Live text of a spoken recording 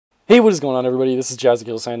Hey, what is going on, everybody? This is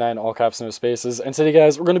Jazzy99, all caps, no spaces, and today,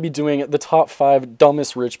 guys, we're going to be doing the top 5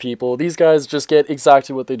 dumbest rich people. These guys just get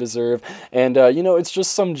exactly what they deserve, and, you know, it's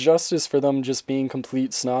just some justice for them just being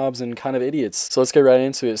complete snobs and kind of idiots. So let's get right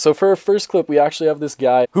into it. So for our first clip, we actually have this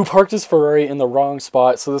guy who parked his Ferrari in the wrong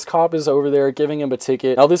spot, so this cop is over there giving him a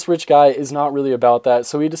ticket. Now, this rich guy is not really about that,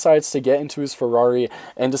 so he decides to get into his Ferrari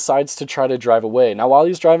and decides to try to drive away. Now, while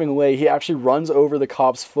he's driving away, he actually runs over the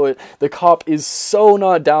cop's foot. The cop is so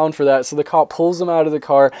not down for that, so the cop pulls him out of the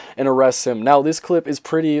car and arrests him. Now, this clip is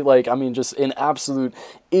pretty, like, I mean, just an absolute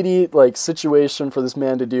idiot, like, situation for this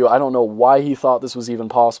man to do. I don't know why he thought this was even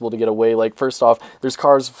possible to get away. Like, first off, there's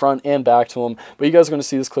cars front and back to him, but you guys are going to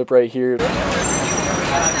see this clip right here.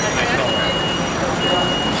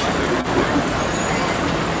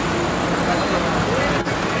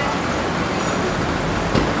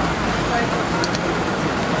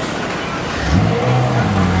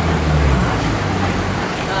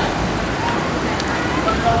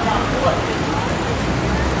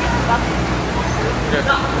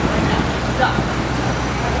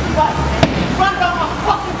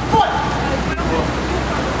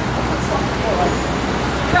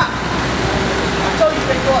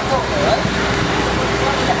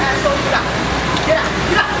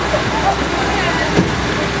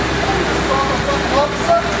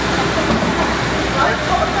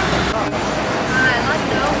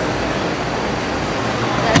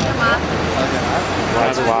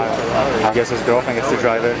 I guess his girlfriend gets to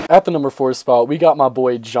drive it. At the number 4 spot, we got my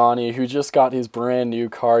boy Johnny, who just got his brand new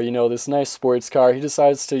car, you know, this nice sports car. He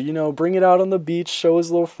decides to, you know, bring it out on the beach, show his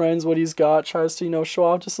little friends what he's got, tries to, you know, show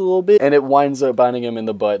off just a little bit, and it winds up biting him in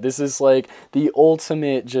the butt. This is like the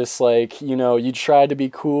ultimate, just like, you know, you try to be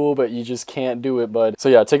cool, but you just can't do it, bud. So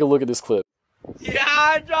yeah, take a look at this clip.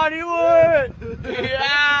 Yeah, Johnny Wood!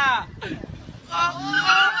 Yeah!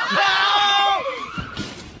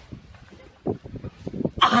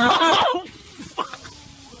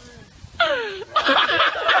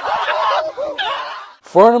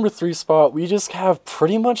 For our number 3 spot, we just have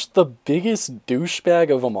pretty much the biggest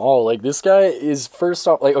douchebag of them all. Like, this guy is, first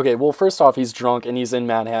off, like, okay, well, first off, he's drunk and he's in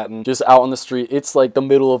Manhattan, just out on the street. It's like the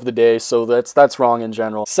middle of the day, so that's wrong in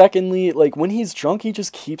general. Secondly, like, when he's drunk, he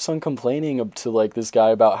just keeps on complaining to, like, this guy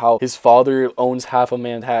about how his father owns half of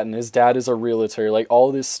Manhattan, his dad is a realtor, like,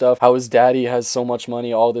 all this stuff, how his daddy has so much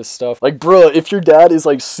money, all this stuff. Like, bruh, if your dad is,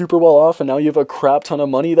 like, super well off and now you have a crap ton of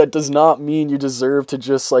money, that does not mean you deserve to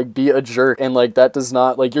just, like, be a jerk, and, like, that does not,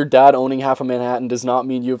 like, your dad owning half of Manhattan does not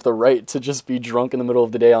mean you have the right to just be drunk in the middle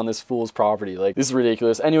of the day on this fool's property. Like, this is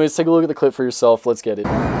ridiculous. Anyways, take a look at the clip for yourself. Let's get it.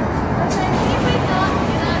 You ain't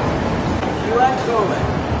going,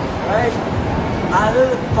 right? I know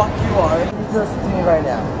the fuck you are. You need to listen to me right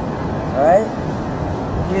now, alright?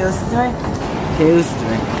 Can you listen to me? Can you listen to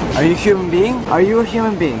me? Are you a human being? Are you a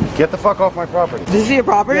human being? Get the fuck off my property. This is your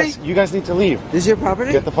property? Yes, you guys need to leave. This is your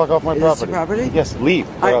property? Get the fuck off my property. This is your property? Yes, leave.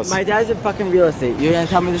 My dad's in fucking real estate. You're gonna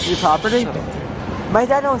tell me this is your property? My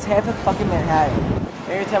dad owns half of fucking Manhattan.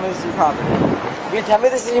 You're gonna tell me this is your property. You're gonna tell me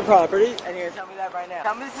this is your property, and you're gonna tell me that right now.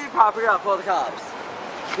 Tell me this is your property, I'll call the cops.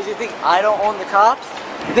 Because you think I don't own the cops?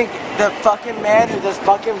 You think the fucking man who does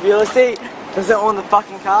fucking real estate doesn't own the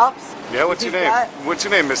fucking cops? Yeah, what's your name? What's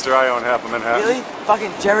your name, Mr. I own half of Manhattan? Really?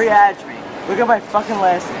 Fucking Jerry Adjme. Look at my fucking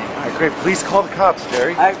last name. Alright, great. Please call the cops,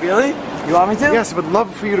 Jerry. Alright, really? You want me to? Yes, I would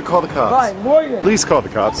love for you to call the cops. Fine, Morgan. Please call the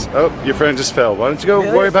cops. Oh, your friend just fell. Why don't you go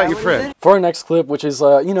worry about your friend? For our next clip, which is,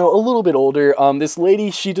 you know, a little bit older, this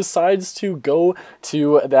lady, she decides to go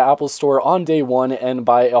to the Apple store on day 1 and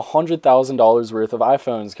buy $100,000 worth of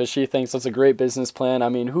iPhones because she thinks that's a great business plan. I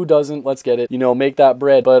mean, who doesn't? Let's get it. You know, make that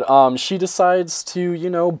bread. But she decides to,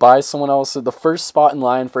 you know, buy someone else at the first spot in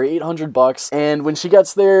line for $800, and when she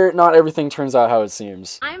gets there, not everything turns out how it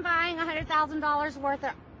seems. I'm buying $100,000 worth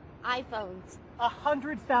of iPhones.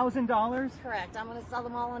 $100,000? Correct. I'm going to sell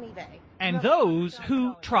them all on eBay. And those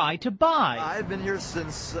who try to buy. I've been here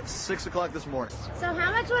since 6 o'clock this morning. So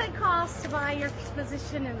how much would it cost to buy your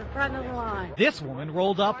position in the front of the line? This woman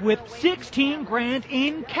rolled up with 16 grand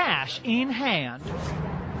in cash in hand.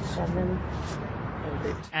 7,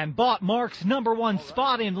 8. And bought Mark's #1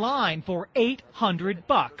 spot in line for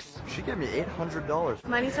 $800. She gave me $800.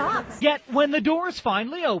 Money talks. Yet when the doors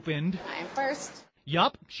finally opened, I'm first.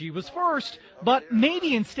 yup, she was first, but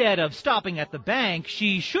maybe instead of stopping at the bank,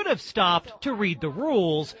 she should have stopped to read the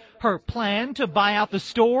rules. Her plan to buy out the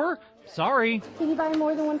store? Sorry. Can you buy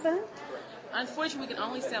more than one phone? Unfortunately, we can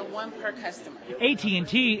only sell one per customer.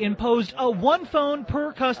 AT&T imposed a one phone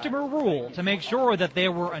per customer rule to make sure that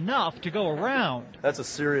there were enough to go around. That's a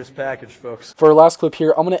serious package, folks. For our last clip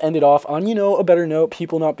here, I'm going to end it off on, you know, a better note,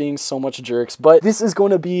 people not being so much jerks, but this is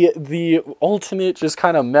going to be the ultimate just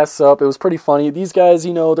kind of mess up. It was pretty funny. These guys,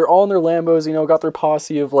 you know, they're all in their Lambos, you know, got their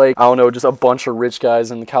posse of like, I don't know, just a bunch of rich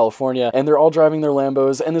guys in California, and they're all driving their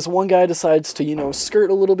Lambos, and this one guy decides to, you know,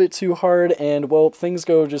 skirt a little bit too hard, and well, things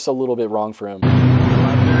go just a little bit wrong for him.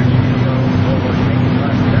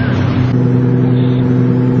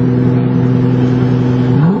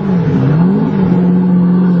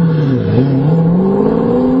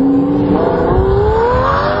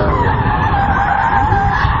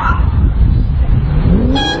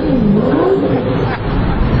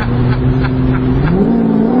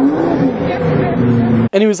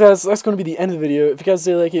 Anyways, guys, that's going to be the end of the video. If you guys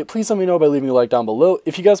did like it, please let me know by leaving a like down below.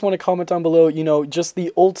 If you guys want to comment down below, you know, just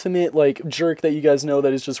the ultimate, like, jerk that you guys know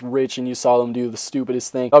that is just rich and you saw them do the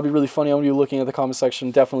stupidest thing. That'll be really funny. I'm going to be looking at the comment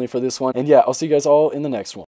section definitely for this one. And yeah, I'll see you guys all in the next one.